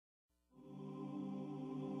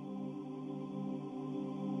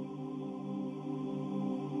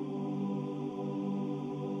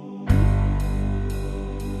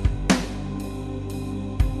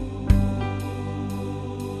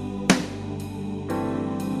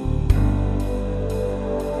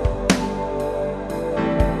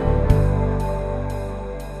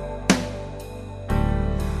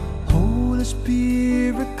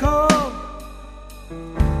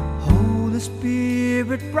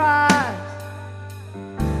rise,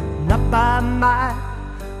 not by might,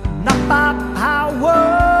 not by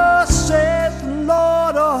power, says the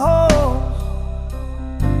Lord of hosts.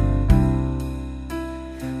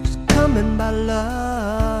 It's coming by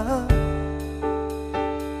love.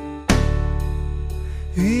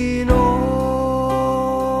 In all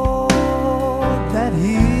that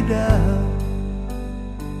He does.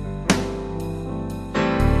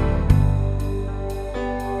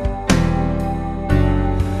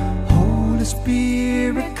 Holy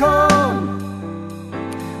Spirit, come,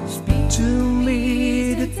 speak to me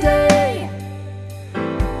today.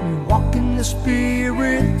 We walk in the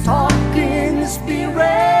Spirit, talk in the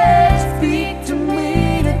Spirit. Speak to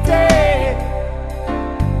me today.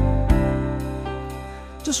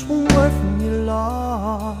 Just one word from you,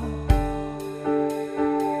 Lord,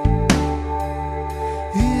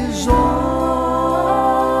 is all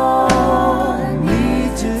I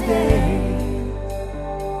need today.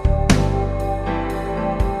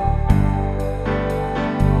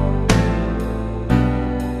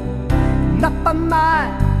 Not by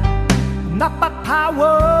might, not by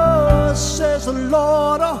power, says the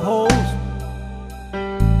Lord of hosts.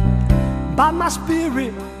 By my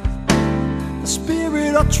Spirit, the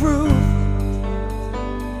Spirit of truth.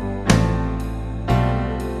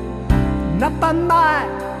 Not by might,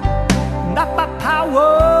 not by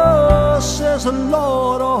power, says the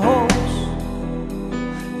Lord of hosts.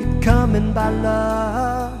 You're coming by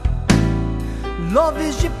love. Love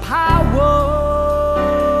is your power.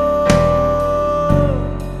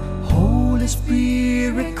 Holy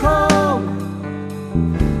Spirit, come,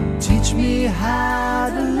 teach me how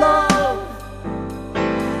to love.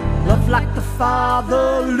 Love like the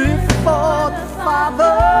Father, live for the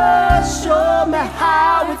Father. Show me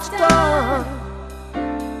how it's done.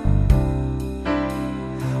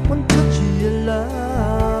 One touch of your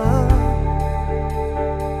love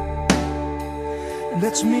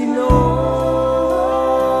lets me know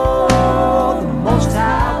the Most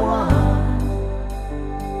High One.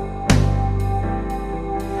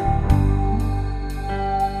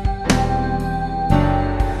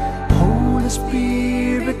 Holy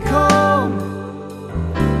Spirit, come,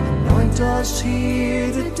 anoint us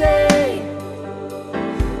here today.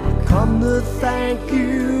 I come to thank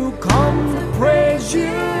you, come to praise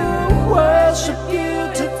you, worship you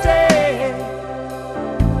today.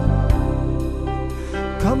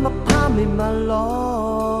 Come upon me, my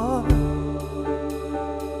Lord,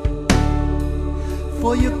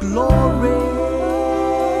 for your glory.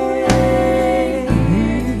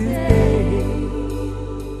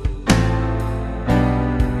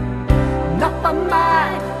 Not by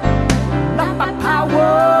might, not by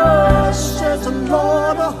power, says the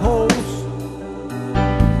Lord of hosts.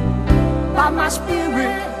 By my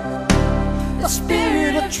Spirit, the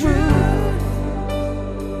Spirit of truth.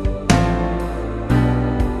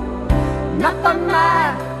 Not by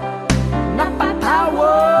might, not by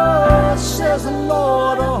power, says the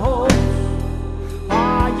Lord of hosts.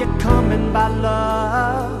 Are you coming by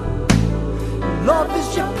love? Love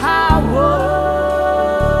is your power.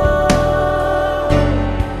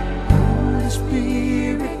 Holy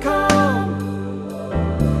Spirit, come.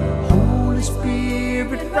 Holy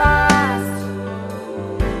Spirit, rise.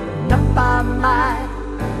 Not by might,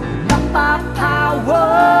 not by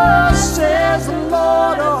power, says the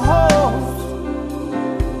Lord of hosts.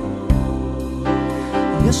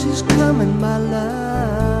 Yes, He's coming, my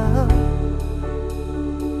love.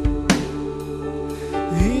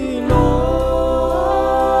 In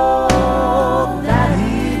all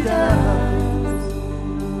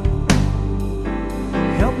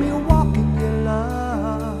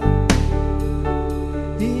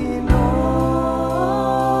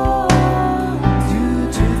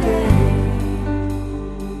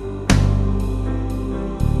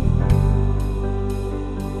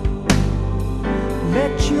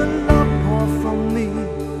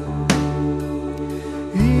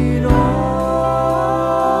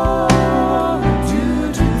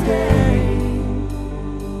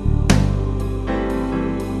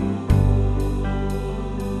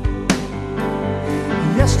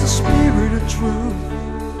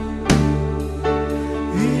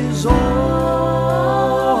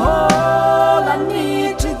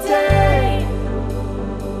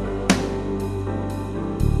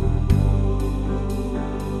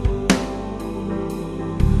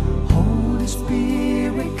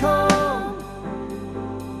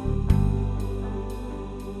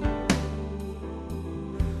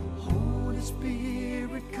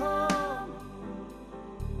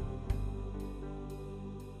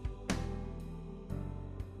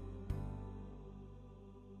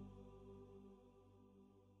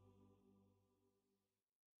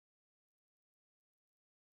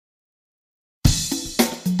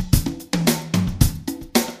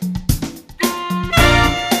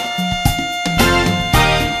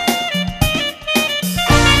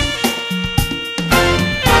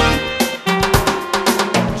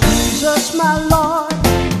Jesus, my Lord,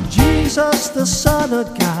 Jesus, the Son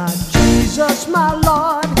of God. Jesus, my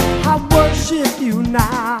Lord, I worship you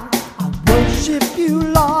now. I worship you,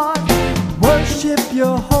 Lord. Worship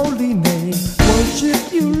your holy name.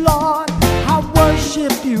 Worship you, Lord. I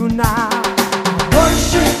worship you now. I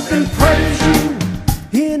worship and praise you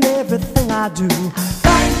in everything I do.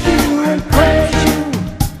 Thank you and praise you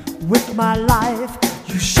with my life.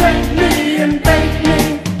 You shape me and bake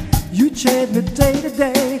me. You change me day to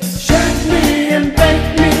day. Shape me and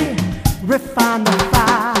bake me. Refine the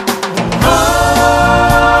fire. I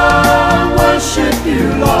worship you,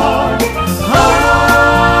 Lord. I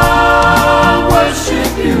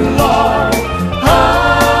worship you, Lord. I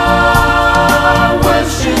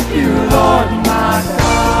worship you, Lord, my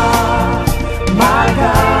God, my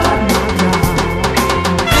God, my God.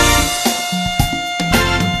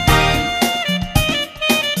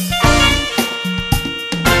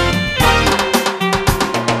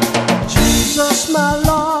 Jesus, my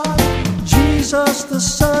Lord, Jesus, the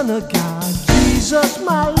Son of God. Jesus,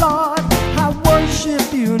 my Lord, I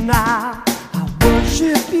worship you now. I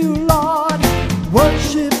worship you, Lord.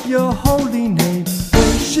 Worship your holy name.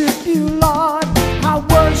 Worship you, Lord. I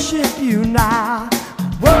worship you now. I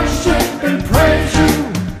worship and praise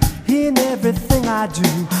you in everything I do.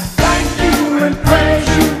 Thank you and praise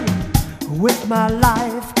you with my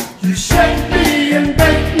life. You shape me and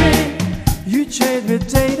bake me. You change me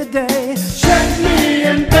day to day. Shape me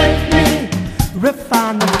and bake me.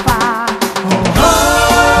 Refine the fire. Oh,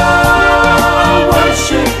 I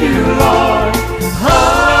worship you, Lord. I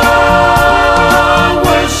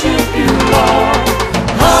worship you, Lord.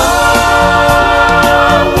 I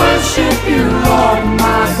worship you, Lord,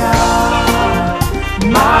 my God,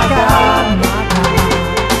 my God, my God.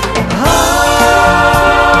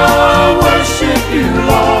 I worship you,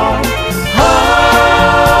 Lord. I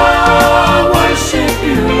worship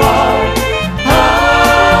you, Lord. I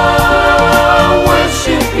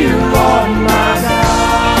worship you, Lord, my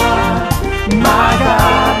God, my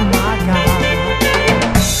God, my God.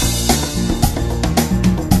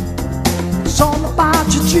 It's all about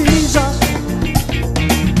you, Jesus.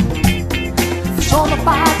 It's all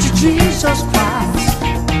about you, Jesus Christ.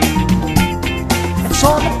 It's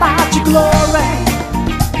all about your glory.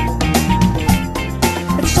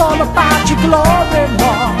 It's all about your glory,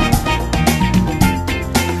 Lord.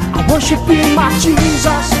 I worship you, my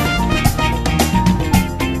Jesus.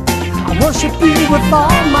 I worship you with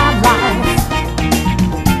all my life.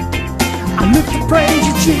 I live to praise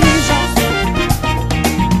you, Jesus.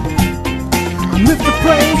 I live to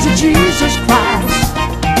praise you, Jesus Christ.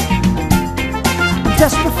 I'm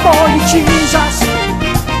desperate for you, Jesus.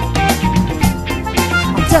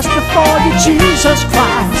 I'm desperate for you, Jesus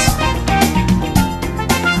Christ.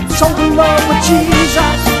 I'm so in love with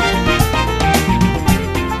Jesus.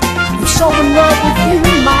 I'm so in love with you,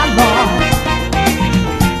 my Lord.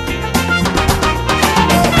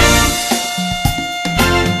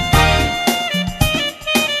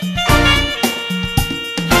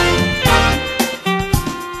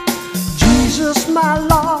 Jesus, my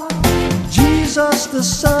Lord, Jesus, the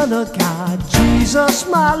Son of God. Jesus,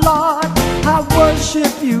 my Lord, I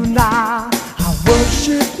worship you now. I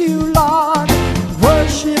worship you, Lord.